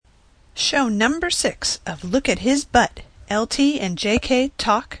show number 6 of Look at His Butt, LT and JK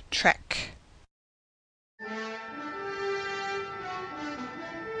Talk Trek.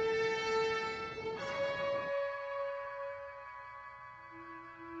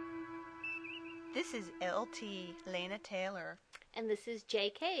 This is LT, Lena Taylor. And this is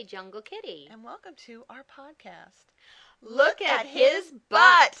JK, Jungle Kitty. And welcome to our podcast. Look at His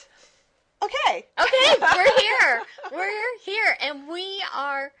Butt! Okay, we're here. We're here, and we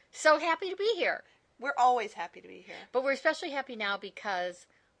are so happy to be here. We're always happy to be here. But we're especially happy now because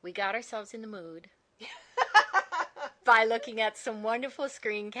we got ourselves in the mood by looking at some wonderful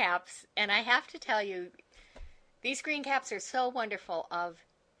screen caps. And I have to tell you, these screen caps are so wonderful of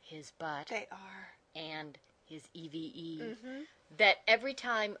his butt. They are. And his EVE. That every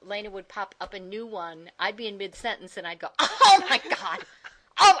time Lena would pop up a new one, I'd be in mid-sentence and I'd go, oh my God.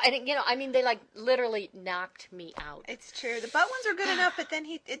 Oh, and they like literally knocked me out. It's true. The butt ones are good enough, but then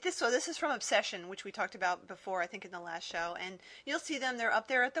this is from Obsession, which we talked about before, I think in the last show, and you'll see them. They're up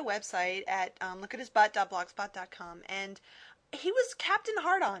there at the website at lookathisbutt.blogspot.com, and he was Captain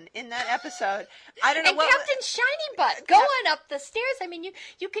Hard-On in that episode. I don't know and what. Captain Shiny Butt going up the stairs. I mean,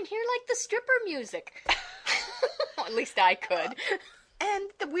 you can hear like the stripper music. Well, at least I could.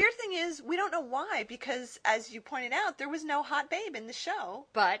 And the weird thing is, we don't know why, because, as you pointed out, there was no hot babe in the show.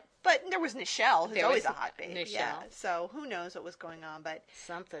 But there was Nichelle, who's always a hot babe. Nichelle. Yeah, so who knows what was going on, but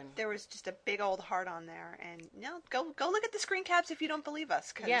something. There was just a big old heart on there. And, go look at the screen caps if you don't believe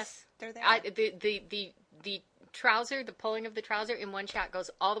us, because they're there. The trouser, the pulling of the trouser in one shot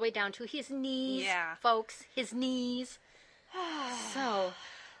goes all the way down to his knees, folks. His knees. So,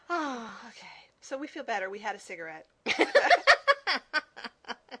 okay. So we feel better. We had a cigarette.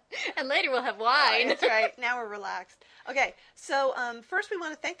 And later we'll have wine. That's right. Now we're relaxed. Okay, so first we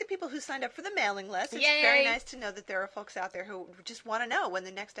want to thank the people who signed up for the mailing list. It's very nice to know that there are folks out there who just want to know when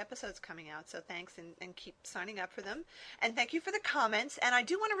the next episode's coming out. So thanks, and keep signing up for them. And thank you for the comments. And I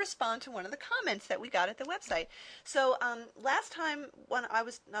do want to respond to one of the comments that we got at the website. So last time, when I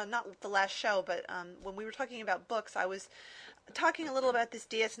was, not the last show, but when we were talking about books, I was talking a little about this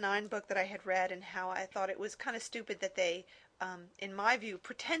DS9 book that I had read and how I thought it was kind of stupid that they, in my view,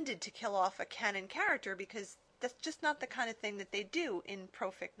 pretended to kill off a canon character, because that's just not the kind of thing that they do in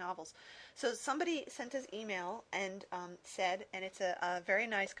pro-fic novels. So somebody sent us email and said, and it's a very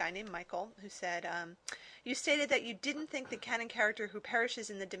nice guy named Michael, who said, you stated that you didn't think the canon character who perishes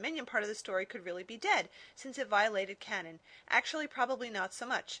in the Dominion part of the story could really be dead, since it violated canon. Actually, probably not so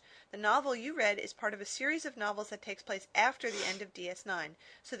much. The novel you read is part of a series of novels that takes place after the end of DS9,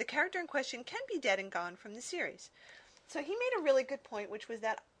 so the character in question can be dead and gone from the series. So he made a really good point, which was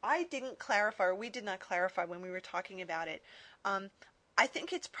that I didn't clarify, or we did not clarify when we were talking about it. I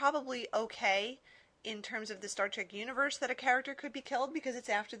think it's probably okay in terms of the Star Trek universe that a character could be killed because it's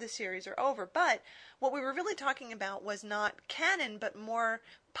after the series are over. But what we were really talking about was not canon, but more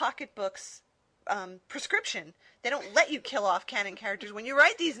pocketbooks prescription. They don't let you kill off canon characters when you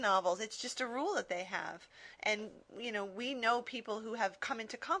write these novels. It's just a rule that they have. And, we know people who have come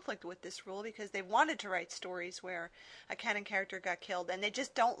into conflict with this rule because they wanted to write stories where a canon character got killed, and they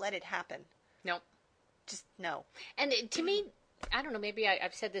just don't let it happen. No. Just no. And to me, I don't know, maybe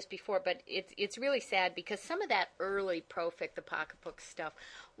I've said this before, but it's really sad because some of that early pro-fic, the pocketbook stuff,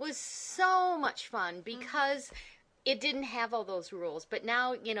 was so much fun because it didn't have all those rules. But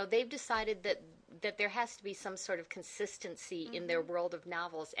now, they've decided that there has to be some sort of consistency in their world of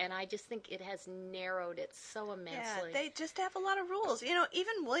novels, and I just think it has narrowed it so immensely. Yeah, they just have a lot of rules.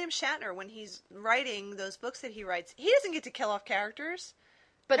 Even William Shatner, when he's writing those books that he writes, he doesn't get to kill off characters.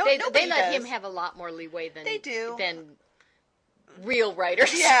 But they let him have a lot more leeway than they do. Than real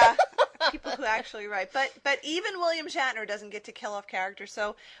writers. Yeah. People who actually write, but even William Shatner doesn't get to kill off characters.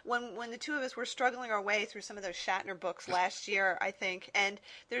 So when the two of us were struggling our way through some of those Shatner books last year, I think, and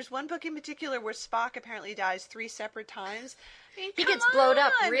there's one book in particular where Spock apparently dies 3 separate times. He gets blowed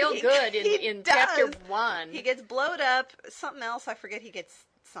up real good in chapter 1. He gets blowed up. Something else, I forget. He gets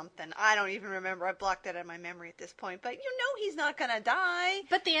something. I don't even remember. I blocked that out of my memory at this point. But he's not going to die.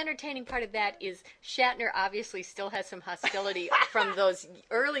 But the entertaining part of that is Shatner obviously still has some hostility from those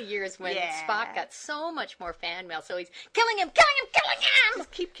early years when Spock got so much more fan mail. So he's killing him.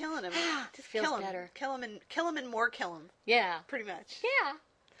 Just keep killing him. Just feels kill him. better. Kill him and more kill him. Yeah. Pretty much. Yeah.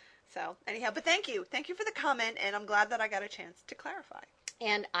 So anyhow, but thank you for the comment, and I'm glad that I got a chance to clarify.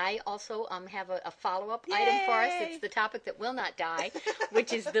 And I also have a follow-up item for us. It's the topic that will not die,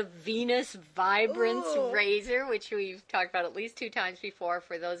 which is the Venus Vibrance razor, which we've talked about at least 2 times before.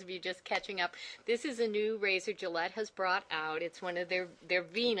 For those of you just catching up, this is a new razor Gillette has brought out. It's one of their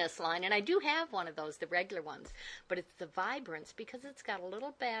Venus line, and I do have one of those, the regular ones. But it's the Vibrance because it's got a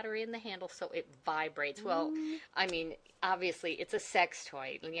little battery in the handle, so it vibrates. Well, I mean, obviously, it's a sex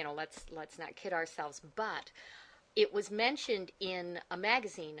toy. You know, let's not kid ourselves, but it was mentioned in a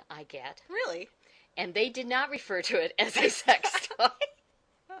magazine I get. Really? And they did not refer to it as a sex toy.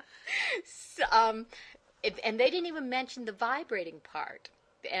 So, and they didn't even mention the vibrating part.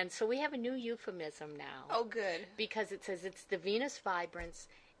 And so we have a new euphemism now. Oh, good. Because it says it's the Venus Vibrance,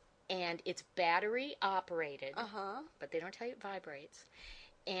 and it's battery operated. But they don't tell you it vibrates.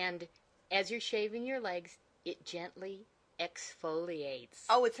 And as you're shaving your legs, it gently exfoliates.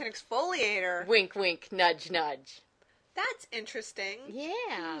 Oh, it's an exfoliator. Wink, wink, nudge, nudge. That's interesting.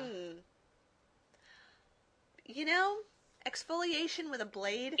 Yeah. You know, exfoliation with a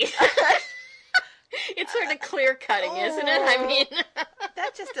blade. It's sort of clear cutting, isn't it? I mean,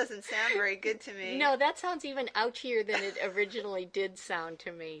 that just doesn't sound very good to me. No, that sounds even ouchier than it originally did sound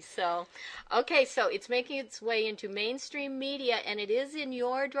to me. So, okay, so it's making its way into mainstream media, and it is in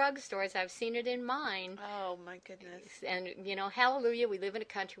your drugstores. I've seen it in mine. Oh, my goodness. And, you know, hallelujah, we live in a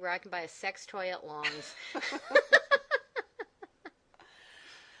country where I can buy a sex toy at Long's.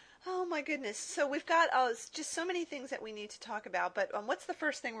 Oh, my goodness. So we've got just so many things that we need to talk about, but what's the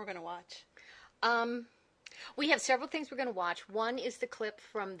first thing we're going to watch? We have several things we're going to watch. One is the clip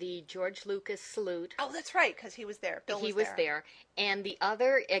from the George Lucas salute. Oh, that's right, because he was there. Bill was there. And the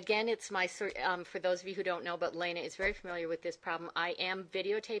other, again, it's my, for those of you who don't know, but Lena is very familiar with this problem. I am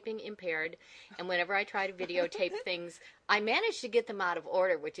videotaping impaired, and whenever I try to videotape things, I manage to get them out of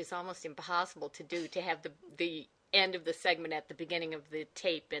order, which is almost impossible to do, to have the end of the segment at the beginning of the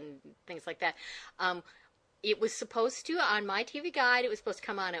tape and things like that. It was supposed to, on my TV Guide, it was supposed to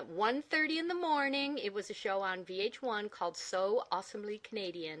come on at 1:30 in the morning. It was a show on VH1 called So Awesomely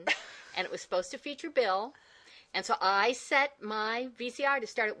Canadian, and it was supposed to feature Bill. And so I set my VCR to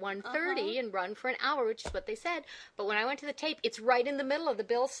start at 1:30 and run for an hour, which is what they said. But when I went to the tape, it's right in the middle of the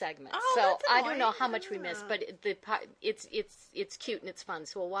Bill segment. Oh, so that's annoying. I don't know how much we missed, but it's cute and it's fun.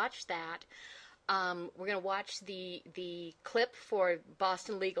 So we'll watch that. We're going to watch the clip for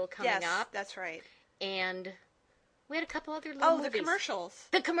Boston Legal coming up. Yes, that's right. And we had a couple other little movies. The commercials.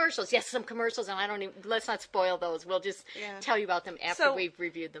 The commercials, yes, some commercials, and let's not spoil those. We'll just tell you about them after we've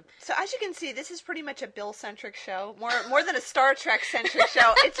reviewed them. So as you can see, this is pretty much a Bill-centric show, more than a Star Trek-centric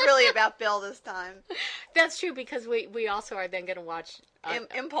show. It's really about Bill this time. That's true, because we also are then going to watch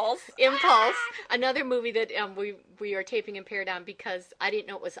Impulse. Impulse, another movie that we are taping impaired on because I didn't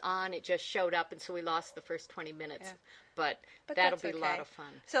know it was on. It just showed up, and so we lost the first 20 minutes. Yeah. But that'll be a lot of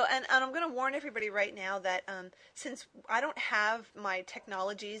fun. So, and I'm going to warn everybody right now that since I don't have my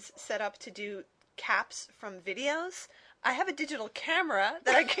technologies set up to do caps from videos, I have a digital camera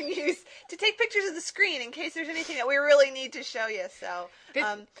that I can use to take pictures of the screen in case there's anything that we really need to show you. So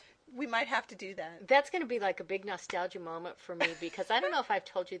we might have to do that. That's going to be like a big nostalgia moment for me because I don't know if I've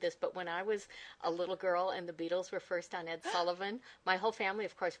told you this, but when I was a little girl and the Beatles were first on Ed Sullivan, my whole family,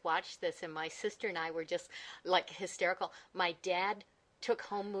 of course, watched this, and my sister and I were just like hysterical. My dad took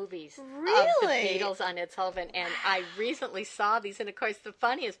home movies of the Beatles on Ed Sullivan, and I recently saw these, and of course the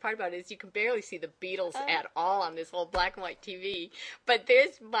funniest part about it is you can barely see the Beatles at all on this whole black and white TV, but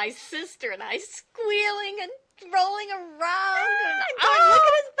there's my sister and I squealing and rolling around and look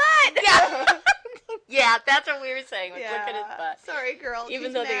at his butt. Yeah. Yeah, that's what we were saying. Look at his butt. Sorry, girl.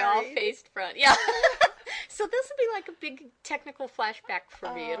 Even though they all faced front. Yeah. So this will be like a big technical flashback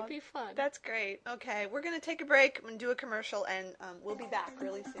for me. It'll be fun. That's great. Okay, we're going to take a break and do a commercial, and we'll be back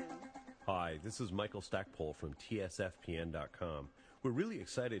really soon. Hi, this is Michael Stackpole from TSFPN.com. We're really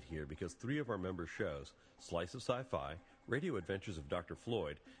excited here because 3 of our member shows, Slice of Sci-Fi, Radio Adventures of Dr.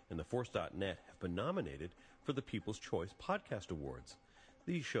 Floyd, and The Force.net, have been nominated for the People's Choice Podcast Awards.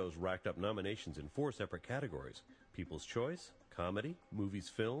 These shows racked up nominations in 4 separate categories: People's Choice, Comedy, Movies,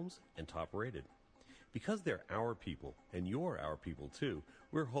 Films, and Top Rated. Because they're our people, and you're our people too,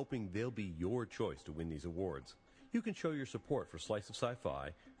 we're hoping they'll be your choice to win these awards. You can show your support for Slice of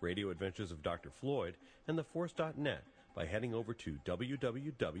Sci-Fi, Radio Adventures of Dr. Floyd, and The Force.net by heading over to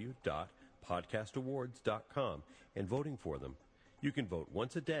www.podcastawards.com and voting for them. You can vote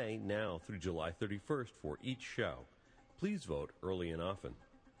once a day now through July 31st for each show. Please vote early and often.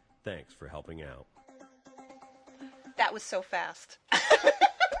 Thanks for helping out. That was so fast.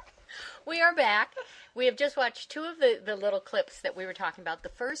 We are back. We have just watched 2 of the little clips that we were talking about. The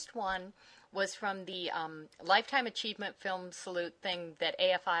first one was from the Lifetime Achievement Film Salute thing that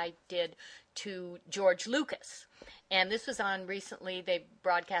AFI did to George Lucas. And this was on recently. They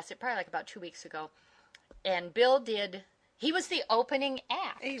broadcast it probably like about 2 weeks ago. And Bill did... He was the opening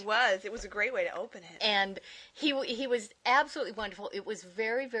act. He was. It was a great way to open it. And he was absolutely wonderful. It was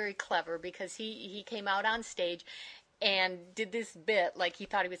very, very clever because he came out on stage and did this bit like he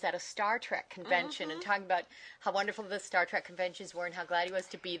thought he was at a Star Trek convention and talking about how wonderful the Star Trek conventions were and how glad he was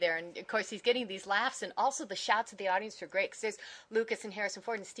to be there. And, of course, he's getting these laughs. And also the shots of the audience are great because there's Lucas and Harrison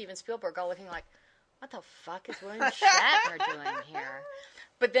Ford and Steven Spielberg all looking like, what the fuck is William Shatner doing here?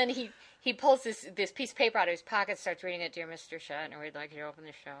 But then he pulls this piece of paper out of his pocket, starts reading it. Dear Mr. Shatner, we'd like you to open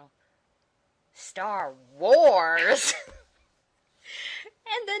the show. Star Wars.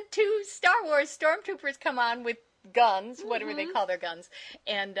 And then 2 Star Wars stormtroopers come on with guns, whatever they call their guns,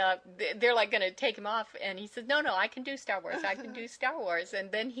 and they're like going to take him off. And he says, no, I can do Star Wars. I can do Star Wars.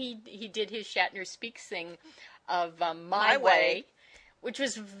 And then he did his Shatner Speaks thing of My Way, which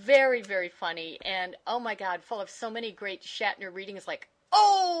was very, very funny. And, oh, my God, full of so many great Shatner readings like,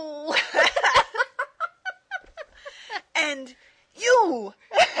 oh! And you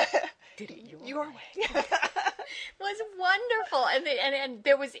did it your way. It was wonderful. And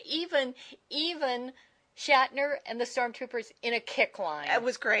there was even Shatner and the stormtroopers in a kick line. It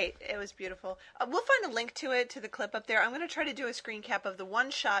was great. It was beautiful. We'll find a link to it, to the clip up there. I'm going to try to do a screen cap of the one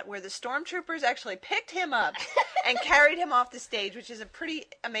shot where the stormtroopers actually picked him up and carried him off the stage, which is a pretty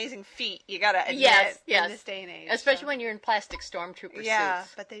amazing feat, you got to admit, in this day and age. Especially when you're in plastic stormtrooper suits. Yeah,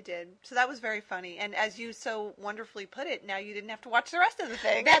 but they did. So that was very funny. And as you so wonderfully put it, now you didn't have to watch the rest of the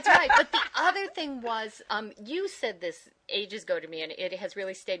thing. That's right. But the other thing was, you said this ages ago to me, and it has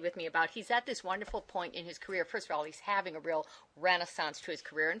really stayed with me about, he's at this wonderful point in his career. First of all, he's having a real renaissance to his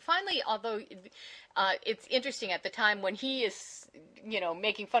career. And finally, although it's interesting at the time when he is,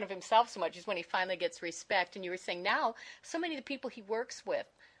 making fun of himself so much is when he finally gets respect. And you were saying now, so many of the people he works with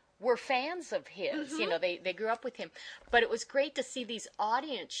were fans of his. They grew up with him. But it was great to see these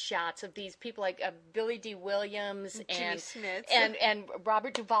audience shots of these people like Billy D. Williams Jimmy Smith and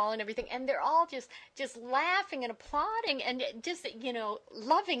Robert Duvall and everything. And they're all just laughing and applauding and just,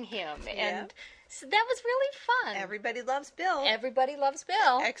 loving him. And so that was really fun. Everybody loves Bill. Everybody loves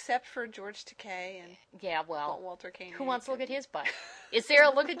Bill. Except for George Takei and Walter Koenig. Who wants to look at his butt? Is there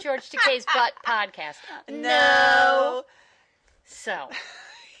a Look at George Takei's Butt podcast? No. So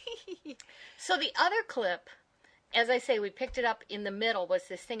the other clip, as I say, we picked it up in the middle, was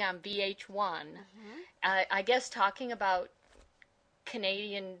this thing on VH1. I guess talking about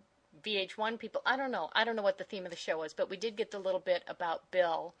Canadian VH1 people. I don't know what the theme of the show was, but we did get the little bit about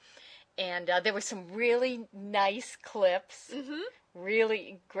Bill. And there were some really nice clips,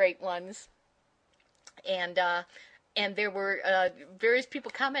 really great ones. And there were various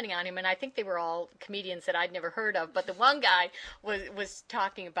people commenting on him, and I think they were all comedians that I'd never heard of. But the one guy was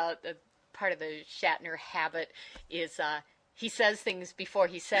talking about the part of the Shatner habit is he says things before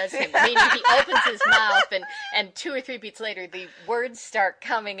he says them, meaning he opens his mouth, and 2 or 3 beats later, the words start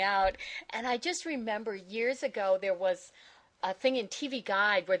coming out. And I just remember years ago there was a thing in TV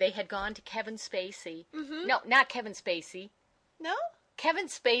Guide where they had gone to Kevin Spacey. No, not Kevin Spacey. No? Kevin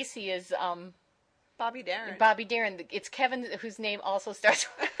Spacey is... Bobby Darin. Bobby Darin. It's Kevin, whose name also starts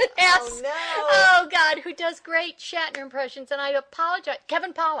with an S. Oh, no. Oh, God, who does great Shatner impressions, and I apologize.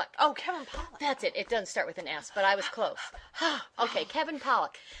 Kevin Pollak. Oh, Kevin Pollak. That's it. It doesn't start with an S, but I was close. Okay, Kevin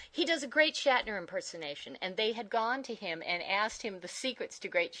Pollak. He does a great Shatner impersonation, and they had gone to him and asked him the secrets to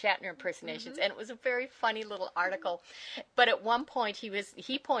great Shatner impersonations, and it was a very funny little article. But at one point,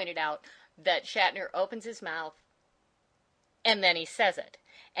 he pointed out that Shatner opens his mouth, and then he says it.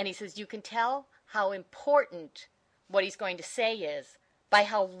 And he says, you can tell how important what he's going to say is by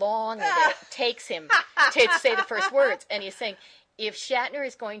how long it takes him to say the first words. And he's saying, if Shatner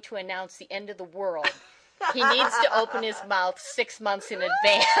is going to announce the end of the world, he needs to open his mouth 6 months in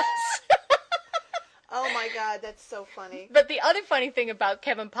advance. Oh, my God, that's so funny. But the other funny thing about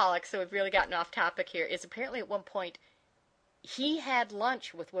Kevin Pollak, so we've really gotten off topic here, is apparently at one point he had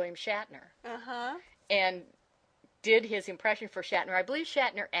lunch with William Shatner. And did his impression for Shatner. I believe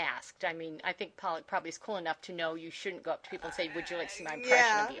Shatner asked. I mean, I think Pollak probably is cool enough to know you shouldn't go up to people and say, would you like to see my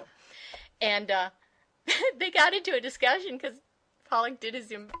impression of you? And they got into a discussion because Pollak did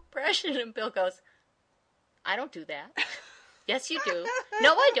his impression, and Bill goes, I don't do that. Yes, you do.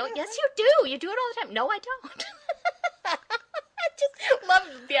 No, I don't. Yes, you do. You do it all the time. No, I don't. I just love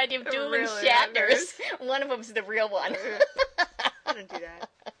the idea of dueling Shatners. One of them's the real one. I don't do that.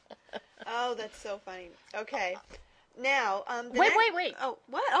 Oh, that's so funny. Okay. Now, wait. Oh,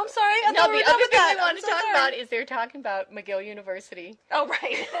 what? I'm sorry. The other thing I want to talk about is they're talking about McGill University. Oh,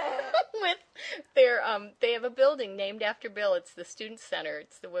 right. With their, they have a building named after Bill. It's the Student Center.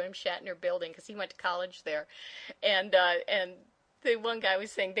 It's the William Shatner building because he went to college there, and the one guy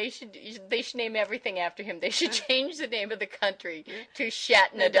was saying they should name everything after him. They should change the name of the country to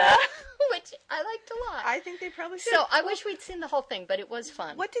Shatnada, which I liked a lot. I think they probably should. So I wish we'd seen the whole thing, but it was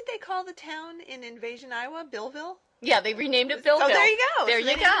fun. What did they call the town in Invasion, Iowa? Billville? Yeah, they renamed it Billville. Oh, there you go. There so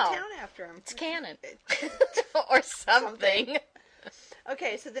you they go. named the town after him. It's canon. Or something.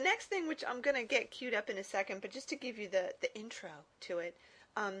 Okay, so the next thing, which I'm going to get queued up in a second, but just to give you the intro to it,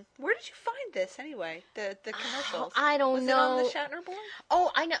 where did you find this anyway? The commercials? I don't know. Was it on the Shatner board?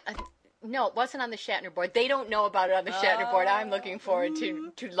 Oh, I know. No, it wasn't on the Shatner board. They don't know about it on the Shatner board. I'm looking forward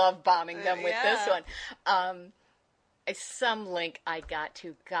to love bombing them with this one. Some link I got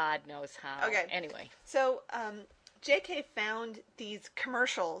to God knows how. Okay. Anyway. So, J.K. found these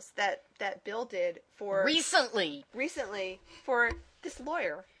commercials that Bill did for... Recently for this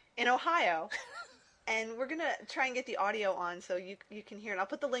lawyer in Ohio. And we're going to try and get the audio on so you can hear it. I'll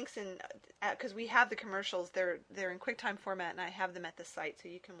put the links in, because we have the commercials. They're in QuickTime format, and I have them at the site, so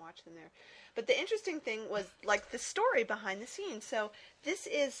you can watch them there. But the interesting thing was, like, the story behind the scenes. So this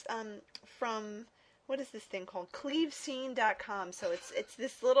is from... What is this thing called? Clevescene.com. So it's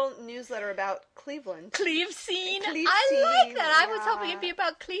this little newsletter about Cleveland. Clevescene? Clevescene. I like that. I was hoping it'd be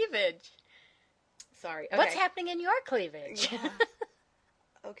about cleavage. Sorry. Okay. What's happening in your cleavage? Yeah.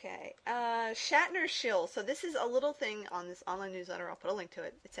 Okay. Shatner Shill. So this is a little thing on this online newsletter. I'll put a link to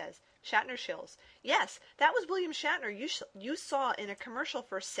it. It says, Shatner Shills. Yes, that was William Shatner you saw in a commercial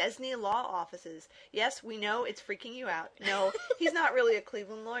for Cesny Law Offices. Yes, we know it's freaking you out. No, he's not really a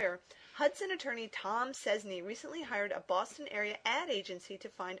Cleveland lawyer. Hudson attorney Tom Cesny recently hired a Boston area ad agency to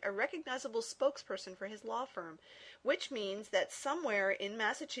find a recognizable spokesperson for his law firm, which means that somewhere in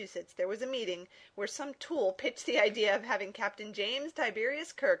Massachusetts there was a meeting where some tool pitched the idea of having Captain James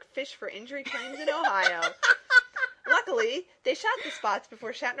Tiberius Kirk fish for injury claims in Ohio. Luckily, they shot the spots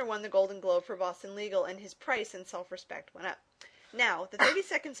before Shatner won the Golden Globe for Boston Legal, and his price and self-respect went up. Now, the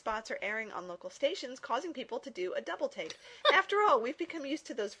 30-second spots are airing on local stations, causing people to do a double take. After all, we've become used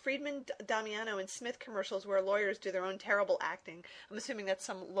to those Friedman, Damiano, and Smith commercials where lawyers do their own terrible acting. I'm assuming that's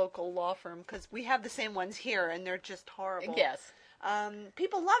some local law firm, because we have the same ones here, and they're just horrible. Yes.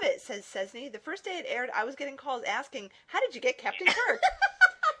 People love it, says Cesny. The first day it aired, I was getting calls asking, how did you get Captain Kirk?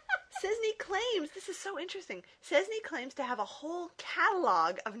 Cesny claims, this is so interesting, Cesny claims to have a whole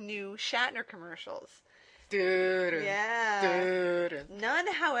catalog of new Shatner commercials. Yeah. None,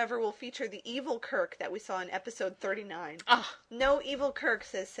 however, will feature the evil Kirk that we saw in episode 39. No evil Kirk,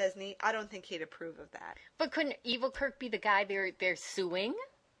 says Cesny. I don't think he'd approve of that. But couldn't evil Kirk be the guy they're suing?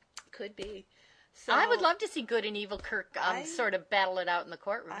 Could be. So I would love to see good and evil Kirk sort of battle it out in the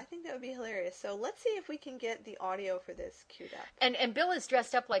courtroom. I think that would be hilarious. So let's see if we can get the audio for this queued up. And Bill is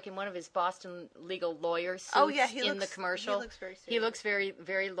dressed up like in one of his Boston legal lawyer suits in the commercial. He looks very serious. He looks very,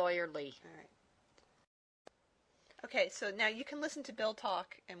 very lawyerly. All right. Okay, so now you can listen to Bill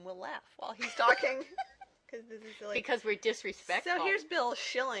talk, and we'll laugh while he's talking. Because we're disrespectful. So here's Bill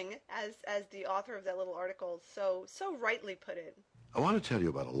Schilling, as the author of that little article, so rightly put it. I want to tell you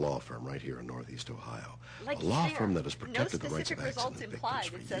about a law firm right here in Northeast Ohio. A law firm that has protected the rights of accident victims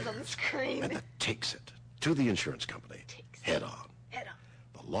for years, on the screen. and that takes it to the insurance company head on.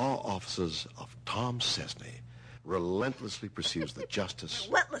 The law offices of Tom Cesny relentlessly pursues the justice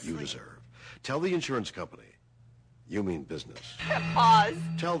you deserve. Tell the insurance company you mean business. Pause.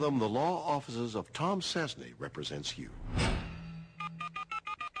 Tell them the law offices of Tom Cesny represents you.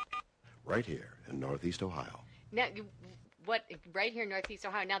 Right here in Northeast Ohio. Now, right here in Northeast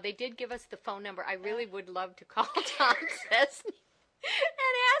Ohio. Now, they did give us the phone number. I really would love to call Tom Cesny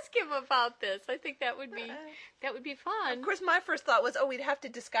and ask him about this. I think that would be fun. Of course, my first thought was, we'd have to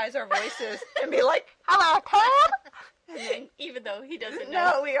disguise our voices and be like, hello, Tom! Even though he doesn't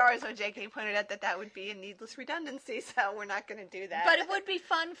know. No, we are. So J.K. pointed out that would be a needless redundancy, so we're not going to do that. But it would be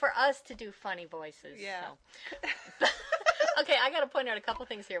fun for us to do funny voices. Yeah. So. Okay, I got to point out a couple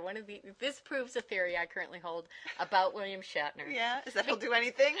things here. This proves a theory I currently hold about William Shatner. Yeah? Is that he'll do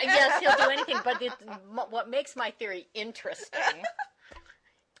anything? Yes, he'll do anything. But what makes my theory interesting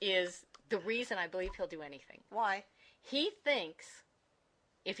is the reason I believe he'll do anything. Why? He thinks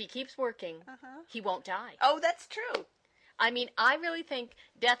if he keeps working, he won't die. Oh, that's true. I mean, I really think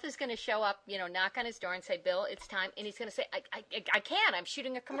Death is going to show up, knock on his door and say, Bill, it's time. And he's going to say, I can't. I'm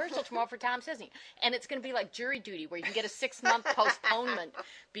shooting a commercial tomorrow for Tom Sesney. And it's going to be like Jury Duty, where you can get a 6-month postponement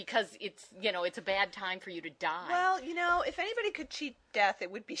because it's a bad time for you to die. Well, if anybody could cheat death,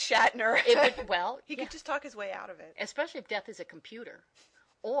 it would be Shatner. He could just talk his way out of it. Especially if death is a computer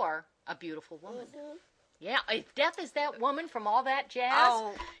or a beautiful woman. Mm-hmm. Yeah, if Death is that woman from All That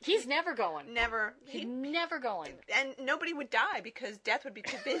Jazz, he's never going. Never. He's never going. And nobody would die because Death would be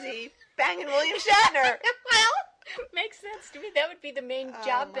too busy banging William Shatner. Well, makes sense to me. That would be the main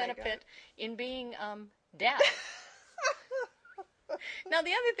job benefit in being Death. Now, the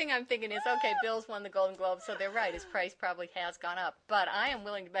other thing I'm thinking is, okay, Bill's won the Golden Globe, so they're right. His price probably has gone up. But I am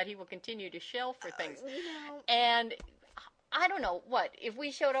willing to bet he will continue to shill for things. And I don't know, if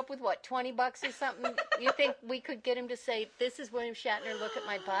we showed up with, $20 or something, you think we could get him to say, this is William Shatner, look at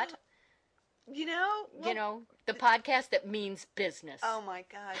my butt? The podcast that means business. Oh, my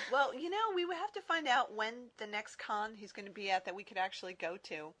God. Well, we would have to find out when the next con he's going to be at that we could actually go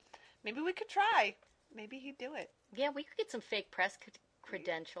to. Maybe we could try. Maybe he'd do it. Yeah, we could get some fake press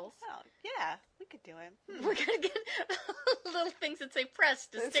credentials. Oh, yeah, we could do it. We're going to get little things that say press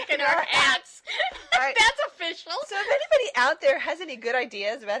to stick in our hats. Right. That's official. So if anybody out there has any good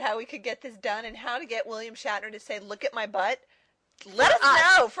ideas about how we could get this done and how to get William Shatner to say, look at my butt, let us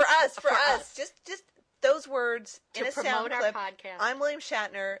know. For us. Just those words to in a promote sound our clip. podcast. I'm William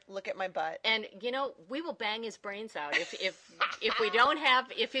Shatner, look at my butt. And, we will bang his brains out. If we don't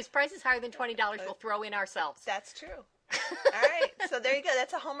have, if his price is higher than $20, we'll throw in ourselves. That's true. All right. So there you go.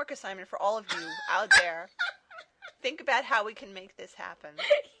 That's a homework assignment for all of you out there. Think about how we can make this happen.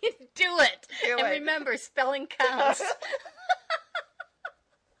 Do it. And remember, spelling counts.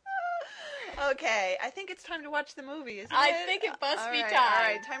 Okay, I think it's time to watch the movie, isn't it? I think it must be time. All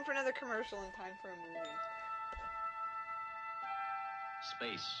right, time for another commercial and time for a movie.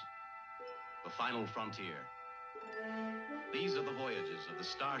 Space, the final frontier. These are the voyages of the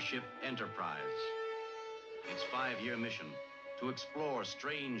Starship Enterprise. Its 5-year mission, to explore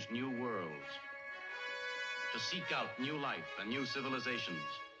strange new worlds, to seek out new life and new civilizations,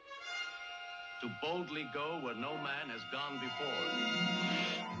 to boldly go where no man has gone before.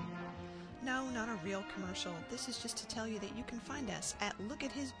 No, not a real commercial. This is just to tell you that you can find us at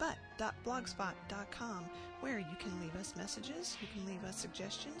lookathisbutt.blogspot.com, where you can leave us messages, you can leave us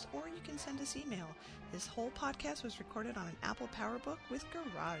suggestions, or you can send us email. This whole podcast was recorded on an Apple PowerBook with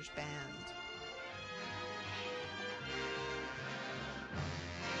GarageBand.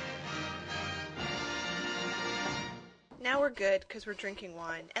 Now we're good because we're drinking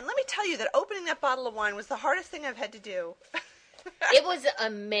wine. And let me tell you that opening that bottle of wine was the hardest thing I've had to do. It was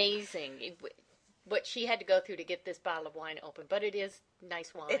amazing what she had to go through to get this bottle of wine open. But it is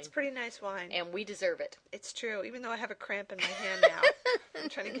nice wine. It's pretty nice wine. And we deserve it. It's true, even though I have a cramp in my hand now. I'm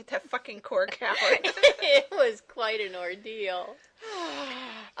trying to get that fucking cork out. It was quite an ordeal.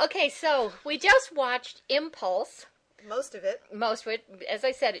 Okay, so we just watched Impulse. Most of it. As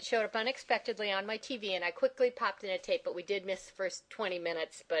I said, it showed up unexpectedly on my TV, and I quickly popped in a tape, but we did miss the first 20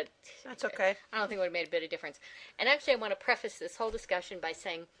 minutes, but that's okay. I don't think it would have made a bit of difference. And actually, I want to preface this whole discussion by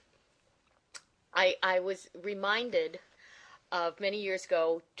saying I was reminded of many years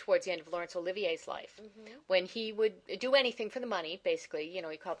ago, towards the end of Laurence Olivier's life, when he would do anything for the money, basically. He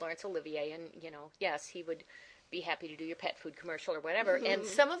called Laurence Olivier, and, yes, he would be happy to do your pet food commercial or whatever. And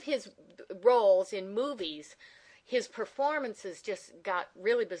some of his roles in movies, his performances just got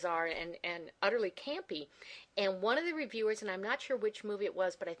really bizarre and utterly campy. And one of the reviewers, and I'm not sure which movie it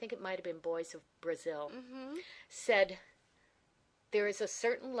was, but I think it might have been Boys of Brazil, said, there is a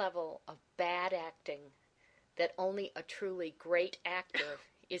certain level of bad acting that only a truly great actor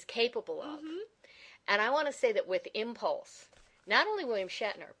is capable of. And I want to say that with Impulse, not only William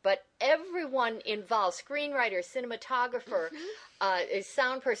Shatner, but everyone involved, screenwriter, cinematographer,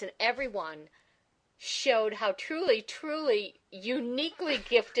 sound person, everyone showed how truly, truly uniquely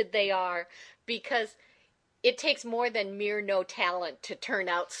gifted they are, because it takes more than mere no talent to turn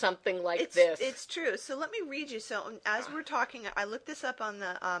out something like this. It's true. So let me read you. So as we're talking, I looked this up on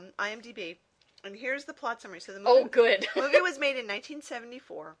the IMDb, and here's the plot summary. So the movie, good. The movie was made in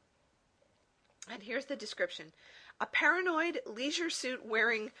 1974, and here's the description. A paranoid, leisure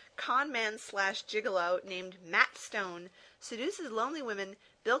suit-wearing con man/gigolo named Matt Stone seduces lonely women,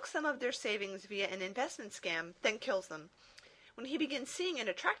 bilks some of their savings via an investment scam, then kills them. When he begins seeing an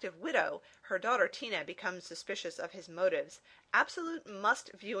attractive widow, her daughter Tina becomes suspicious of his motives. Absolute must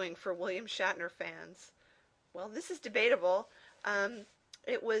viewing for William Shatner fans. Well, this is debatable.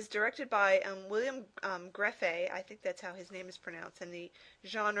 It was directed by William Grefé. I think that's how his name is pronounced. And the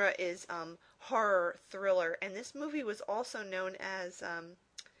genre is horror thriller. And this movie was also known as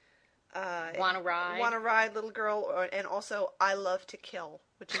Wanna Ride? Wanna Ride, Little Girl, and also I Love to Kill,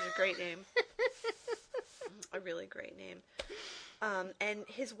 which is a great name. A really great name. And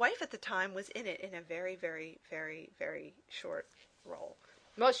his wife at the time was in it in a very, very, very, very short role.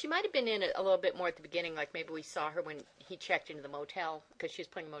 Well, she might have been in it a little bit more at the beginning, like maybe we saw her when he checked into the motel, because she was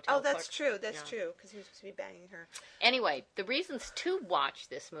playing a motel Oh, that's clerk. true, that's true, because he was supposed to be banging her. Anyway, the reasons to watch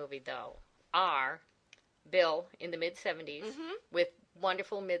this movie, though, are Bill in the mid-70s with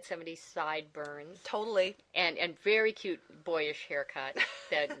wonderful mid-70s sideburns. Totally. And very cute boyish haircut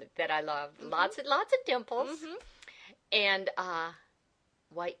that I love. Lots of dimples. And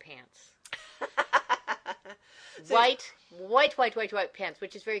white pants. White pants,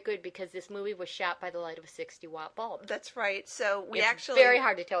 which is very good because this movie was shot by the light of a 60-watt bulb. That's right. So it's very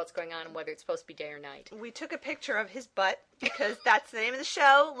hard to tell what's going on and whether it's supposed to be day or night. We took a picture of his butt because that's the name of the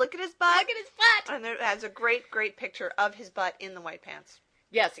show. Look at his butt. Look at his butt. And it has a great, great picture of his butt in the white pants.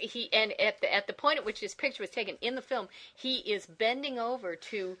 Yes, and at the point at which this picture was taken in the film, he is bending over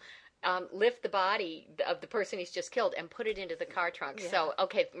to lift the body of the person he's just killed and put it into the car trunk. Yeah. So,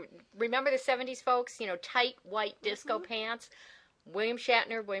 okay, remember the 70s, folks? You know, tight white disco pants. William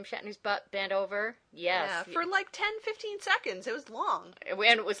Shatner's butt bent over. Yes. Yeah, for like 10, 15 seconds. It was long.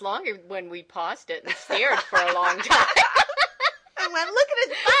 And it was longer when we paused it and stared for a long time. I went, look at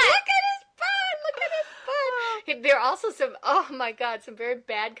his butt! Look at his butt! Look at his butt! There are also some very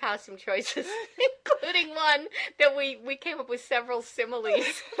bad costume choices, including one that we came up with several similes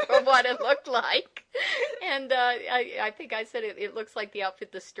for what it looked like. And I think I said it looks like the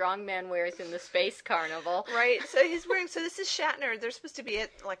outfit the strongman wears in the Space Carnival. Right. So he's wearing, so this is Shatner. They're supposed to be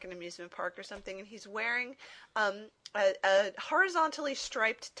at like an amusement park or something, and he's wearing a horizontally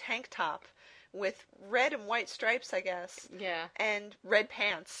striped tank top with red and white stripes, I guess. Yeah. And red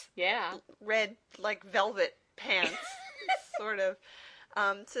pants. Yeah. Red, like, velvet pants, sort of.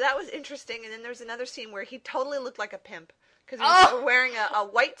 So that was interesting. And then there was another scene where he totally looked like a pimp. Because he was wearing a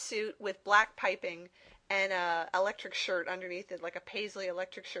white suit with black piping and a electric shirt underneath it, like a paisley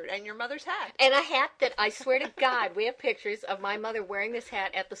electric shirt. And your mother's hat. And a hat that, I swear to God, we have pictures of my mother wearing this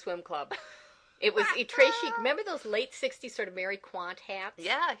hat at the swim club. It was très chic. Remember those late 60s sort of Mary Quant hats?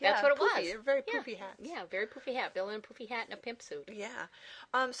 Yeah. That's what it poofy. was. They're very poofy hats. Yeah, very poofy hat. Bill in a poofy hat and a pimp suit. Yeah.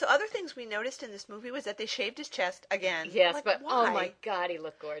 So other things we noticed in this movie was that they shaved his chest again. Yes, like, but why? oh my God, he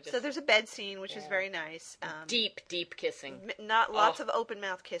looked gorgeous. So there's a bed scene, which is very nice. Deep kissing. Not lots of open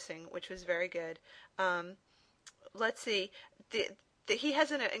mouth kissing, which was very good. Let's see. He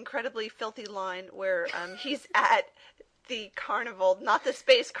has an incredibly filthy line where he's at the carnival, not the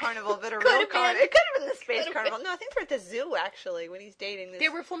space carnival, but a real carnival. It could have been the space carnival. No, I think they're at the zoo, actually, when he's dating this.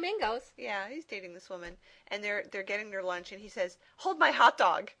 There were flamingos. Yeah, he's dating this woman, and they're getting their lunch, and he says, "Hold my hot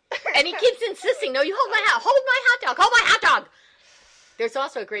dog." And he keeps insisting, "No, you hold my hot dog, hold my hot dog." There's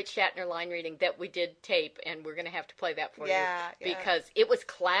also a great Shatner line reading that we did tape, and we're going to have to play that for you. Because it was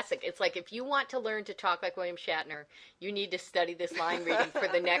classic. It's like, if you want to learn to talk like William Shatner, you need to study this line reading for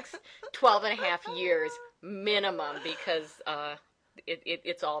the next 12 and a half years minimum, because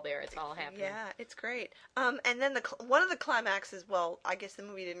it's all there. It's all happening. Yeah, it's great. And then one of the climaxes, well, I guess the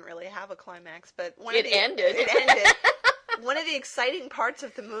movie didn't really have a climax, but it ended. It ended. One of the exciting parts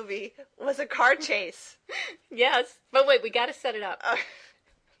of the movie was a car chase. Yes, but wait, we got to set it up.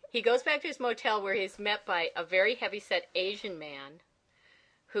 He goes back to his motel where he's met by a very heavy-set Asian man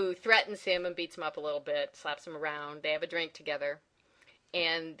who threatens him and beats him up a little bit, slaps him around. They have a drink together.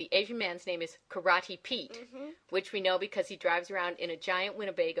 And the Asian man's name is Karate Pete, which we know because he drives around in a giant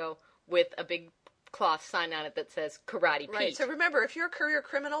Winnebago with a big cloth sign on it that says Karate Pete. Right, so remember, if you're a career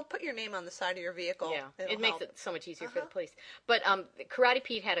criminal, put your name on the side of your vehicle. Yeah, it makes it so much easier for the police. But Karate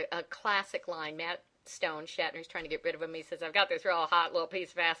Pete had a classic line. Matt Stone, Shatner's trying to get rid of him. He says, "I've got this real hot little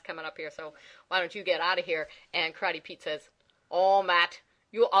piece of ass coming up here, so why don't you get out of here?" And Karate Pete says, "Oh, Matt,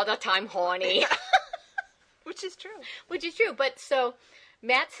 you all the time horny." Which is true. Which is true, but so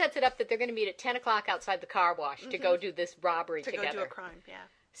Matt sets it up that they're going to meet at 10 o'clock outside the car wash to go do this robbery together. To go do a crime, yeah.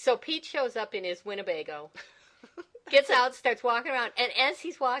 So Pete shows up in his Winnebago, gets out, starts walking around, and as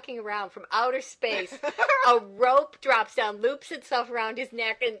he's walking around from outer space, a rope drops down, loops itself around his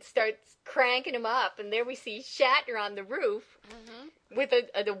neck, and starts cranking him up. And there we see Shatner on the roof with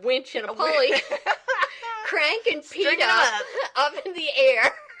a winch and a pulley, cranking Pete up in the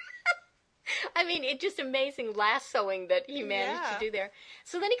air. I mean, it's just amazing lassoing that he managed to do there.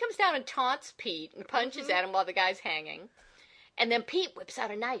 So then he comes down and taunts Pete and punches at him while the guy's hanging. And then Pete whips out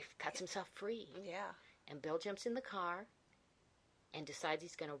a knife, cuts himself free. Yeah. And Bill jumps in the car, and decides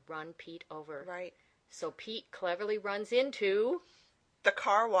he's going to run Pete over. Right. So Pete cleverly runs into the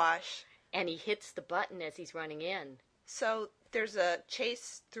car wash. And he hits the button as he's running in. So there's a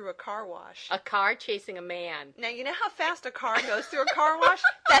chase through a car wash. A car chasing a man. Now, you know how fast a car goes through a car wash?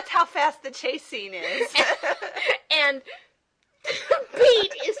 That's how fast the chase scene is. And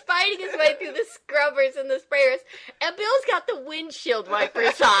Pete is fighting his way through the scrubbers and the sprayers, and Bill's got the windshield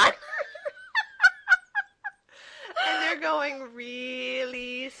wipers on. And they're going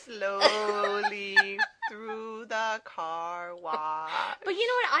really slowly through the car wash. But you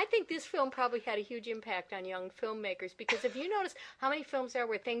know what? I think this film probably had a huge impact on young filmmakers, because if you notice how many films there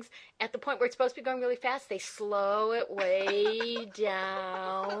were things at the point where it's supposed to be going really fast, they slow it way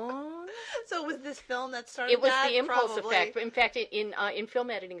down. So it was this film that started It was that? the impulse Probably. effect. In fact, in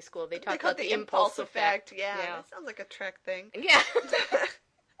film editing school, they talk about the impulse effect. Yeah, that sounds like a Trek thing. Yeah.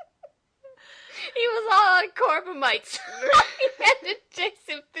 He was all on Corbomite. He had to chase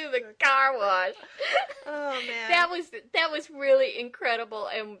him through the car wash. Oh man, that was really incredible.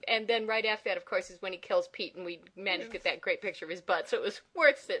 And then right after that, of course, is when he kills Pete, and we managed to get that great picture of his butt. So it was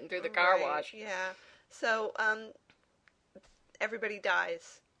worth sitting through the car wash. Yeah. So everybody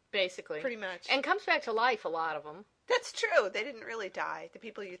dies basically, pretty much, and comes back to life. A lot of them. That's true. They didn't really die. The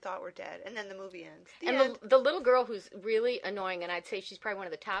people you thought were dead. And then the movie ends. The little girl who's really annoying, and I'd say she's probably one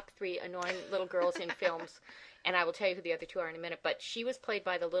of the top 3 annoying little girls in films, and I will tell you who the other 2 are in a minute, but she was played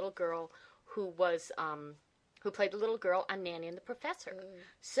by the little girl who played the little girl on Nanny and the Professor.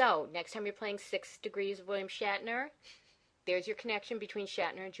 So, next time you're playing 6 Degrees of William Shatner, there's your connection between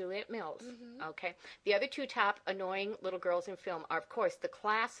Shatner and Juliet Mills. Okay. The other 2 top annoying little girls in film are, of course, the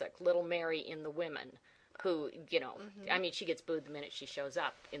classic Little Mary in The Women, who, I mean, she gets booed the minute she shows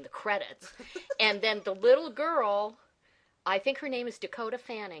up in the credits. And then the little girl, I think her name is Dakota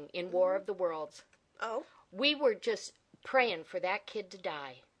Fanning in War of the Worlds. Oh. We were just praying for that kid to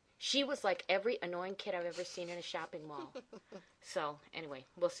die. She was like every annoying kid I've ever seen in a shopping mall. So, anyway,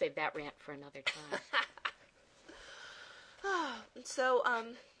 we'll save that rant for another time. So,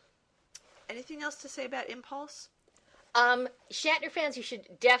 anything else to say about Impulse? Shatner fans, you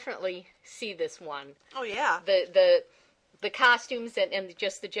should definitely see this one. Oh yeah. The costumes and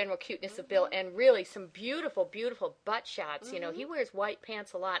just the general cuteness of Bill, and really some beautiful, beautiful butt shots. You know, he wears white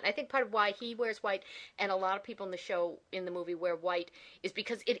pants a lot. And I think part of why he wears white, and a lot of people in the show, in the movie, wear white, is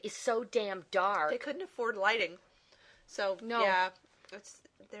because it is so damn dark. They couldn't afford lighting. So, no. Yeah,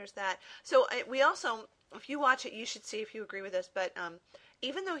 there's that. So, we also, if you watch it, you should see if you agree with this, but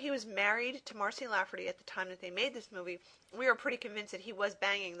even though he was married to Marcy Lafferty at the time that they made this movie, we were pretty convinced that he was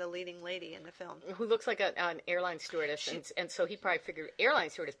banging the leading lady in the film. Who looks like an airline stewardess, and so he probably figured, airline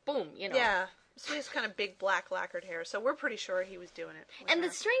stewardess, boom, Yeah, so he has kind of big black lacquered hair, so we're pretty sure he was doing it. And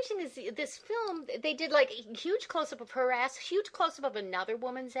the strange thing is, this film, they did like a huge close-up of her ass, huge close-up of another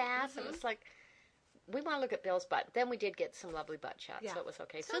woman's ass, and it's like, we want to look at Bill's butt. Then we did get some lovely butt shots, so it was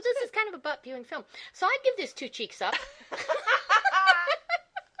okay. So this is kind of a butt-viewing film. So I'd give this 2 cheeks up.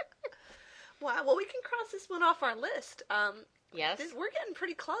 Wow, well, we can cross this one off our list. Yes. We're getting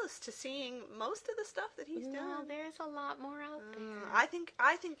pretty close to seeing most of the stuff that he's done. No, there's a lot more out there. I think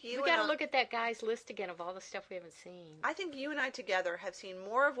you. We got to look at that guy's list again of all the stuff we haven't seen. I think you and I together have seen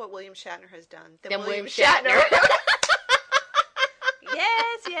more of what William Shatner has done than William Shatner.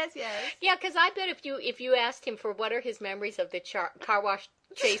 Yes. Yeah, because I bet if you asked him for what are his memories of the car wash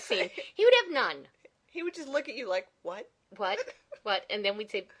chase scene, he would have none. He would just look at you like, what? What? And then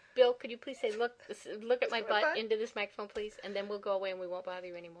we'd say, Bill, could you please say, look at my butt into this microphone, please? And then we'll go away and we won't bother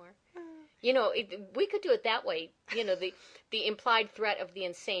you anymore. You know, we could do it that way. You know, the implied threat of the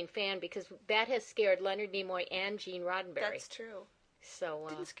insane fan, because that has scared Leonard Nimoy and Gene Roddenberry. That's true. So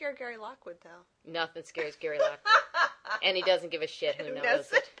didn't scare Gary Lockwood, though. Nothing scares Gary Lockwood. And he doesn't give a shit who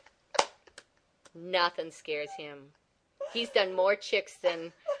knows it. Nothing scares him. He's done more chicks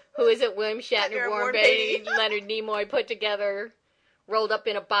than, who is it, William Shatner, Warren Beatty, Leonard Nimoy put together, rolled up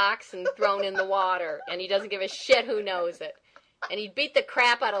in a box and thrown in the water. And he doesn't give a shit who knows it. And he beat the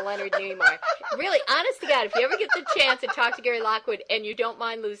crap out of Leonard Nimoy. Really, honest to God, if you ever get the chance to talk to Gary Lockwood and you don't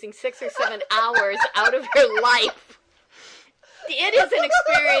mind losing 6 or 7 hours out of your life, it is an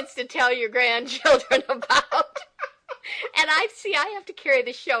experience to tell your grandchildren about. And I have to carry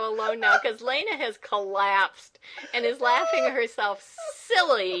the show alone now because Lena has collapsed and is laughing herself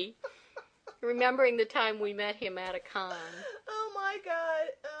silly, remembering the time we met him at a con. Oh my God.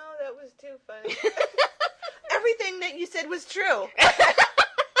 Oh, that was too funny. Everything that you said was true. That's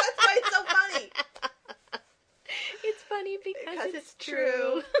why it's so funny. It's funny because it's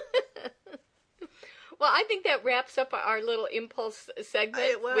true. Well, I think that wraps up our little impulse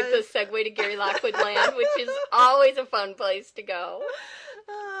segment with the segue to Gary Lockwood Land, which is always a fun place to go.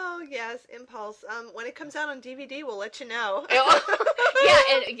 Oh, yes, Impulse. When it comes out on DVD, we'll let you know. Yeah,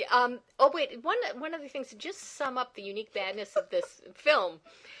 and one of the things to just sum up the unique badness of this film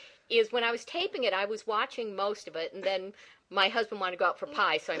is when I was taping it, I was watching most of it, and then my husband wanted to go out for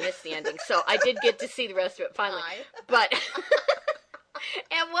pie, so I missed the ending. So I did get to see the rest of it finally. But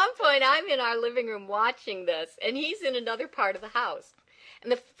at one point, I'm in our living room watching this, and he's in another part of the house.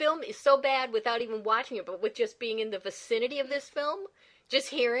 And the film is so bad without even watching it, but with just being in the vicinity of this film, just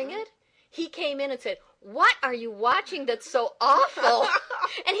hearing it, he came in and said, "What are you watching that's so awful?"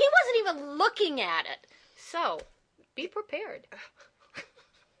 And he wasn't even looking at it. So, be prepared.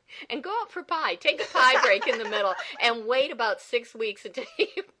 And go out for pie. Take a pie break in the middle and wait about 6 weeks until you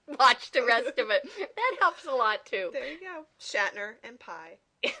watch the rest of it. That helps a lot, too. There you go. Shatner and pie.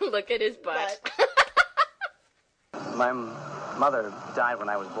 Look at his butt. My mother died when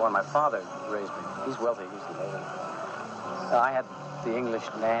I was born. My father raised me. He's wealthy. He's amazing. I had the English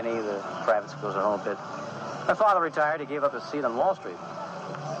nanny, the private schools at home a bit. My father retired. He gave up his seat on Wall Street.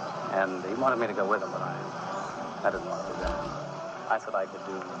 And he wanted me to go with him, but I didn't want to do that. I thought I could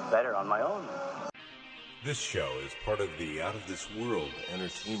do better on my own. This show is part of the Out of This World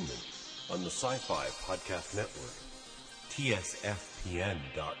Entertainment on the Sci-Fi Podcast Network, TSFPN.com.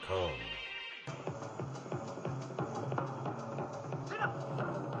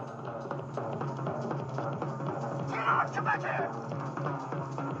 Come back here!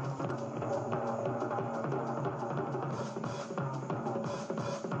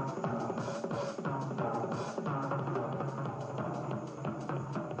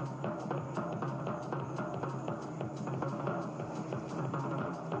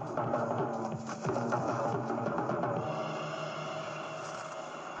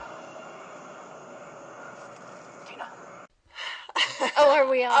 Oh, are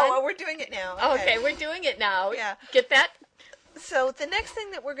we on? Oh, we're doing it now. Okay, we're doing it now. Yeah. Get that? So the next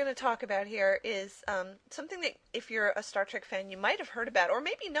thing that we're going to talk about here is something that if you're a Star Trek fan, you might have heard about, or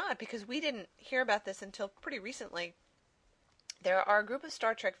maybe not, because we didn't hear about this until pretty recently. There are a group of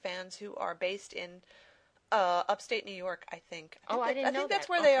Star Trek fans who are based in upstate New York, I think. I didn't know that. I think that's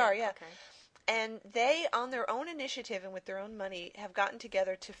where they are, yeah. Okay. And they, on their own initiative and with their own money, have gotten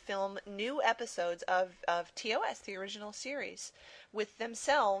together to film new episodes of TOS, the original series, with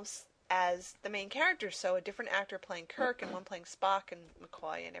themselves as the main characters. So a different actor playing Kirk and one playing Spock and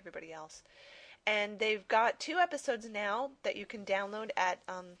McCoy and everybody else. And they've got 2 episodes now that you can download at...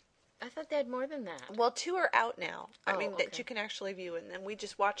 I thought they had more than that. Well, 2 are out now. That you can actually view. And then we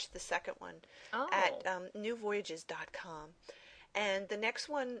just watched the second one at newvoyages.com. And the next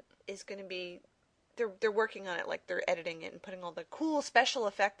one is going to be, they're working on it, like they're editing it and putting all the cool special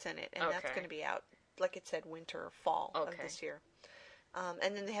effects in it, and that's going to be out, like it said, winter or fall of this year.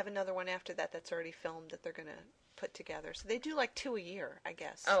 And then they have another one after that that's already filmed that they're going to put together. So they do like 2 a year, I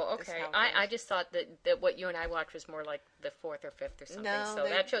guess. Oh, okay. I just thought that what you and I watched was more like the 4th or 5th or something. No, so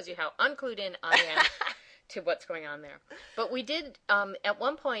that shows you how unclued in I am to what's going on there. But we did, at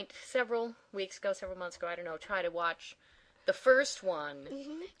one point, several months ago, I don't know, try to watch the first one,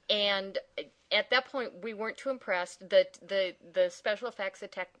 and at that point we weren't too impressed. The special effects, the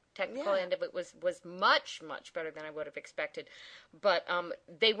technical end of it was much better than I would have expected. But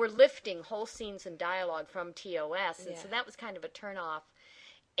they were lifting whole scenes and dialogue from TOS, and so that was kind of a turnoff.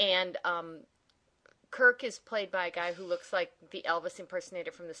 And Kirk is played by a guy who looks like the Elvis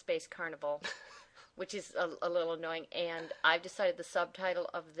impersonator from the Space Carnival, which is a little annoying. And I've decided the subtitle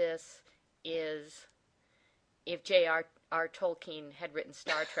of this is if J.R.R. Tolkien had written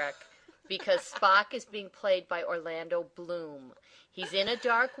Star Trek, because Spock is being played by Orlando Bloom. He's in a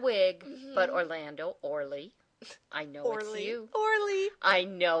dark wig, but Orlando, Orly, I know it's you. Orly. I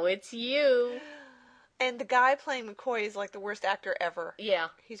know it's you. And the guy playing McCoy is like the worst actor ever. Yeah.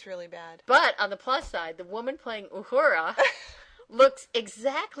 He's really bad. But on the plus side, the woman playing Uhura looks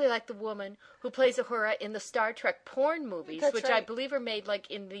exactly like the woman who plays Uhura in the Star Trek porn movies, which I believe are made like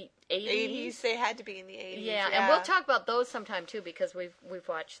in the 80s. They had to be in the 80s. Yeah, and we'll talk about those sometime too, because we've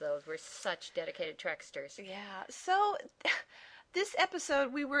watched those. We're such dedicated Treksters. Yeah. So this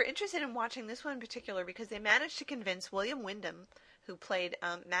episode, we were interested in watching this one in particular because they managed to convince William Wyndham, who played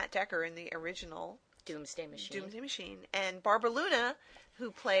Matt Decker in the original Doomsday Machine, and Barbara Luna, who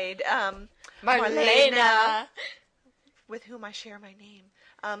played Marlena, with whom I share my name,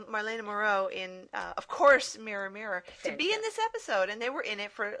 Marlena Moreau in, of course, Mirror Mirror, to be in this episode, and they were in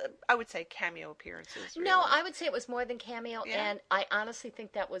it for, I would say, cameo appearances. Really. No, I would say it was more than cameo, and I honestly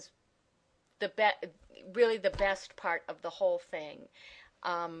think that was really the best part of the whole thing.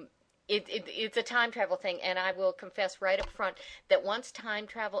 It's a time travel thing, and I will confess right up front that once time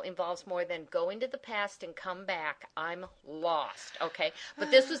travel involves more than going to the past and come back, I'm lost, okay?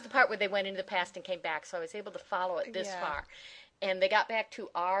 But this was the part where they went into the past and came back, so I was able to follow it this far. And they got back to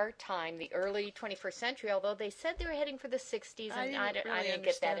our time, the early 21st century, although they said they were heading for the 60s, and I didn't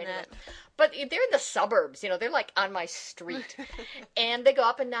get that anyway. But they're in the suburbs, they're like on my street. And they go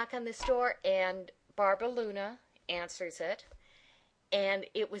up and knock on this door, and Barbara Luna answers it. And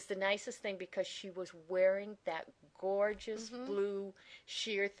it was the nicest thing because she was wearing that gorgeous blue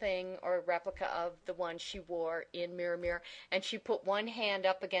sheer thing or replica of the one she wore in Mirror Mirror. And she put one hand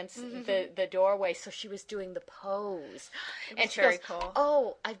up against the doorway, so she was doing the pose. And she goes, cool.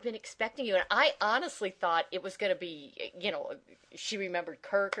 "Oh, I've been expecting you." And I honestly thought it was going to be, she remembered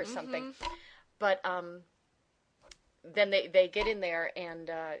Kirk or something. But then they get in there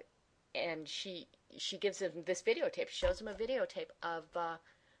and she gives him this videotape. She shows him a videotape of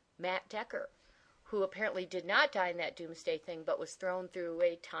Matt Decker, who apparently did not die in that doomsday thing, but was thrown through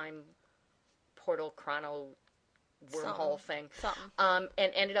a time portal chrono wormhole thing, and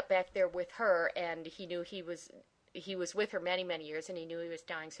ended up back there with her. And he knew he was with her many, many years, and he knew he was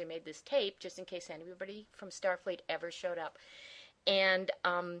dying, so he made this tape just in case anybody from Starfleet ever showed up. And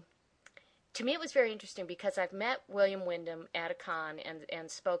to me, it was very interesting because I've met William Wyndham at a con and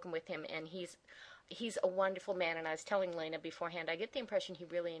spoken with him, and he's a wonderful man. And I was telling Lena beforehand, I get the impression he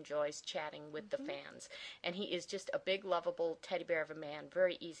really enjoys chatting with the fans. And he is just a big, lovable teddy bear of a man,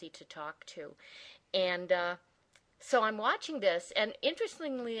 very easy to talk to. And so I'm watching this, and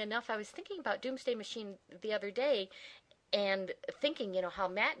interestingly enough, I was thinking about Doomsday Machine the other day, and thinking, how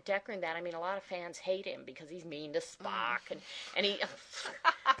Matt Decker and that, a lot of fans hate him because he's mean to Spock, and he,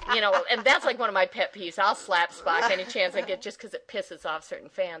 and that's like one of my pet peeves. I'll slap Spock any chance I get just because it pisses off certain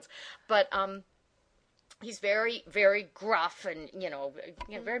fans. But he's very, very gruff and,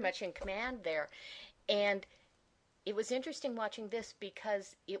 very much in command there. And it was interesting watching this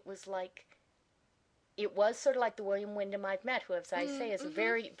because it was sort of like the William Wyndham I've met, who, as I say, is a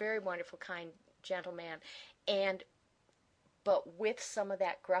very, very wonderful, kind, gentle man. But with some of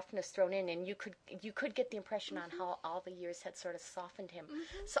that gruffness thrown in, and you could get the impression on how all the years had sort of softened him.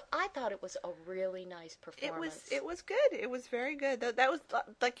 So I thought it was a really nice performance. It was good. It was very good. That was,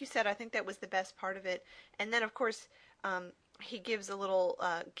 like you said, I think that was the best part of it. And then, of course, he gives a little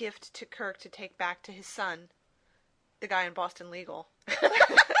gift to Kirk to take back to his son, the guy in Boston Legal.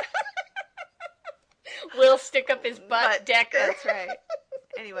 Will stick up his butt, Decker. That's right.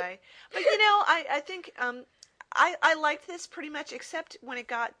 Anyway, but I think I liked this pretty much, except when it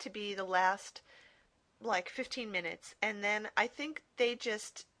got to be the last 15 minutes, and then I think they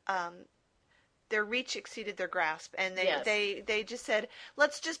just their reach exceeded their grasp, and they just said,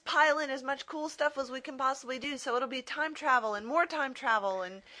 let's just pile in as much cool stuff as we can possibly do, so it'll be time travel and more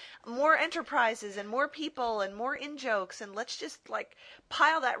enterprises and more people and more in-jokes, and let's just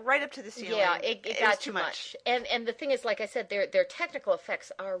pile that right up to the ceiling. Yeah, it got too much. And the thing is, like I said, their technical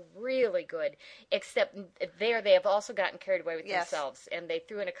effects are really good, except they have also gotten carried away with themselves, and they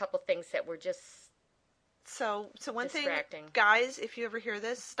threw in a couple things that were just So one thing, guys, if you ever hear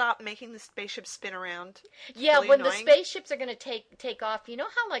this, stop making the spaceship spin around. Yeah, really when annoying. The spaceships are going to take off, you know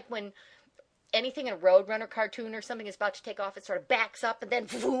how when anything in a Roadrunner cartoon or something is about to take off, it sort of backs up and then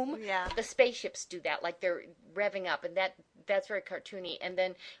boom. Yeah. The spaceships do that, like they're revving up, and that's very cartoony. And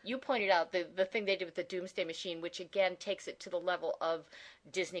then you pointed out the thing they did with the Doomsday Machine, which again takes it to the level of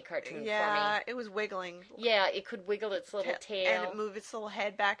Disney cartoon for me. Yeah, it was wiggling. Yeah, it could wiggle its little tail. And it moved its little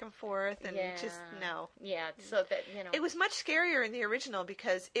head back and forth, and just, no. Yeah, so that, It was much scarier in the original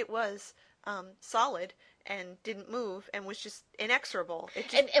because it was solid and didn't move and was just inexorable. It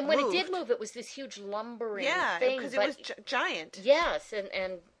just and when moved. It did move, it was this huge lumbering thing. Yeah, because it was giant. Yes,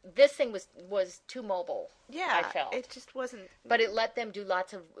 and this thing was too mobile. Yeah, I felt it just wasn't. But it let them do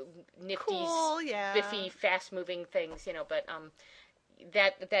lots of nifty, cool, spiffy, fast-moving things, But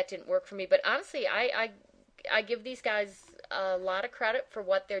that didn't work for me. But honestly, I give these guys a lot of credit for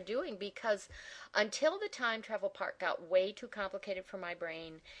what they're doing, because until the time travel part got way too complicated for my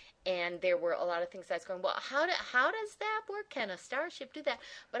brain, and there were a lot of things I was going, well, how does that work? Can a starship do that?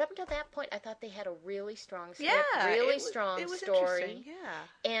 But up until that point, I thought they had a really strong script, strong story. Yeah.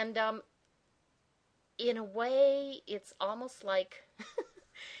 And in a way, it's almost like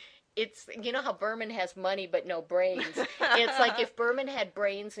it's, how Berman has money but no brains. It's like if Berman had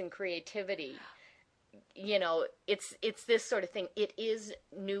brains and creativity, it's this sort of thing. It is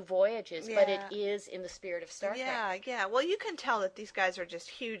New Voyages, but it is in the spirit of Star Trek. Yeah. Well, you can tell that these guys are just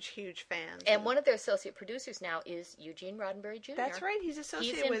huge, huge fans. And one of their associate producers now is Eugene Roddenberry Jr. That's right. He's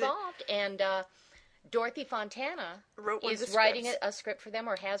associated with it. He's involved. And Dorothy Fontana is writing a script for them,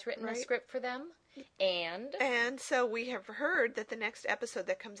 or has written a script for them. And so we have heard that the next episode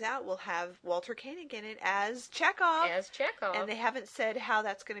that comes out will have Walter Koenig in it as Chekhov. And they haven't said how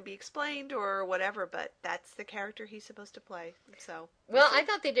that's going to be explained or whatever, but that's the character he's supposed to play. So, well, I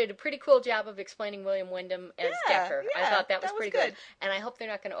thought they did a pretty cool job of explaining William Wyndham as Decker. I thought that was pretty good. And I hope they're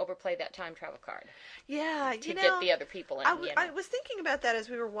not going to overplay that time travel card. Yeah, to get the other people in. I was thinking about that as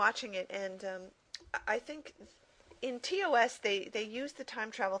we were watching it, and I think in TOS they used the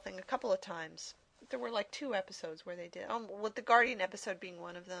time travel thing a couple of times. There were like 2 episodes where they did. With the Guardian episode being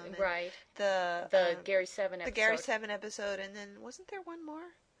one of them. Right. The Gary 7 episode. The Gary 7 episode, and then wasn't there one more?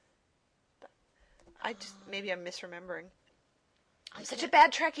 Maybe I'm misremembering. I'm such a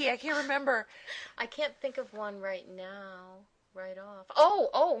bad Trekkie, I can't remember. I can't think of one right now, right off.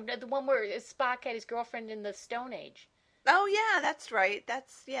 Oh, the one where Spock had his girlfriend in the Stone Age. Oh yeah, that's right.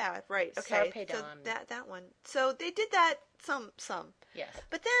 Right. Okay. Sarpedon. So that one. So they did that some. Yes.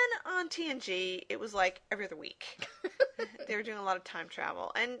 But then on TNG, it was like every other week. They were doing a lot of time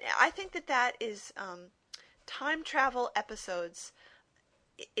travel, and I think that is time travel episodes.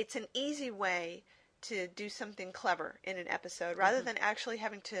 It's an easy way to do something clever in an episode, rather than actually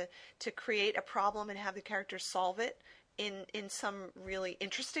having to create a problem and have the characters solve it in some really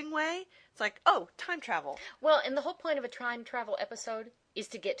interesting way. It's like, oh, time travel. Well, and the whole point of a time travel episode is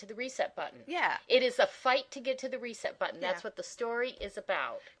to get to the reset button. Yeah. It is a fight to get to the reset button. Yeah. That's what the story is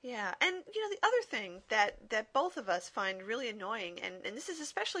about. Yeah. And, the other thing that both of us find really annoying, and this is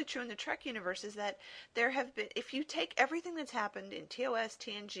especially true in the Trek universe, is that there have been, if you take everything that's happened in TOS,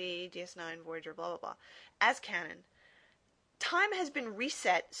 TNG, DS9, Voyager, blah, blah, blah, as canon, time has been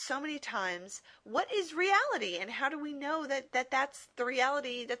reset so many times. What is reality, and how do we know that that's the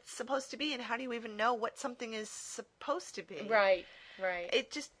reality that's supposed to be, and how do you even know what something is supposed to be? Right.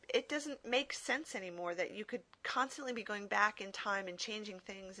 It doesn't make sense anymore that you could constantly be going back in time and changing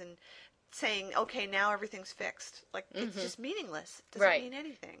things and saying, okay, now everything's fixed. Like, it's just meaningless. It doesn't mean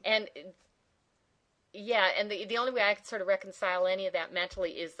anything. And yeah, and the only way I can sort of reconcile any of that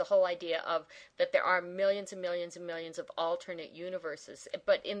mentally is the whole idea of that there are millions and millions and millions of alternate universes.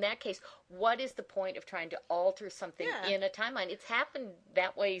 But in that case, what is the point of trying to alter something in a timeline? It's happened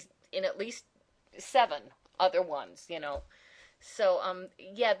that way in at least 7 other ones, So,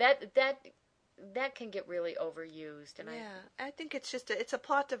 that can get really overused. And I think it's just it's a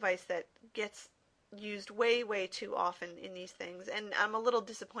plot device that gets used way, way too often in these things. And I'm a little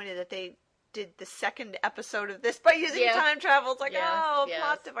disappointed that they did the second episode of this by using time travel. It's like,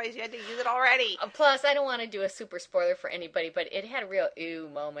 plot device, you had to use it already. Plus, I don't want to do a super spoiler for anybody, but it had a real ew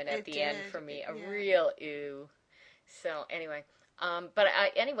moment at the end for me. Real ew. So, anyway.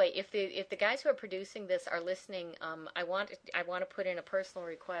 Anyway, if the guys who are producing this are listening, I want to put in a personal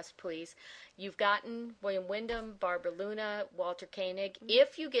request, please. You've gotten William Wyndham, Barbara Luna, Walter Koenig.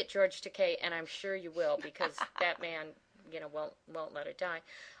 If you get George Takei, and I'm sure you will, because that man, won't let it die.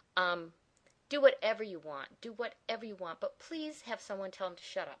 Do whatever you want. But please have someone tell him to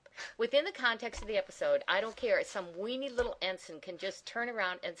shut up. Within the context of the episode, I don't care if some weenie little ensign can just turn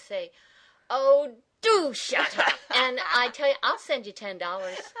around and say, "Oh, do shut up." And I tell you, I'll send you $10.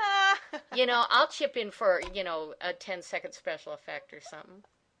 I'll chip in for, a 10-second special effect or something.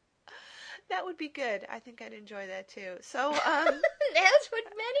 That would be good. I think I'd enjoy that too. So, that's what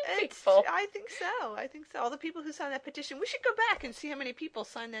many people. I think so. All the people who signed that petition. We should go back and see how many people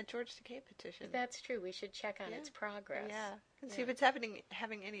signed that George Takei petition. That's true. We should check on its progress. Yeah, and see if it's having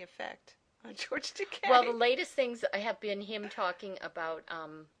any effect on George Takei. Well, the latest things have been him talking about.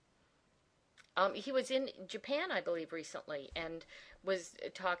 He was in Japan, I believe, recently, and was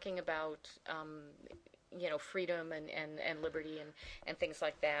talking about, freedom and liberty and things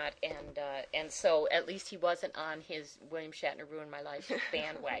like that. And so at least he wasn't on his William Shatner Ruined My Life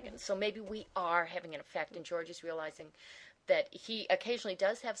bandwagon. So maybe we are having an effect, and George is realizing that he occasionally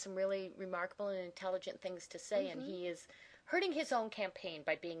does have some really remarkable and intelligent things to say, and he is hurting his own campaign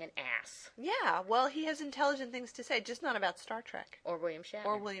by being an ass. Yeah, well, he has intelligent things to say, just not about Star Trek. Or William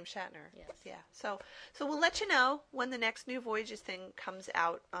Shatner. Yes. Yeah. So we'll let you know when the next New Voyages thing comes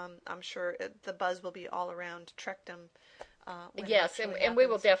out. I'm sure the buzz will be all around Trekdom. Yes, and we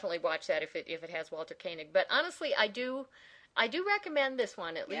will definitely watch that if it has Walter Koenig. But honestly, I do recommend this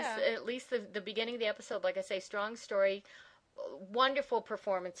one, at least the beginning of the episode. Like I say, strong story. Wonderful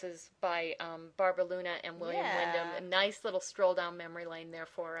performances by Barbara Luna and William Wyndham. A nice little stroll down memory lane there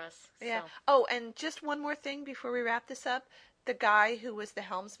for us. Yeah. So. Oh, and just one more thing before we wrap this up. The guy who was the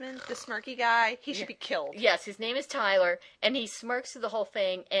helmsman, the smirky guy, he should be killed. Yes, his name is Tyler, and he smirks through the whole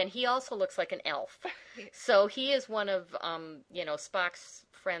thing, and he also looks like an elf. So he is one of, Spock's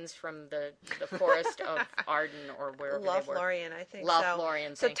friends from the forest of Arden or wherever they were. Lothlorien, I think.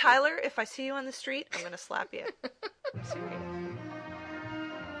 Lothlorien. So Tyler, if I see you on the street, I'm going to slap you. I'm serious.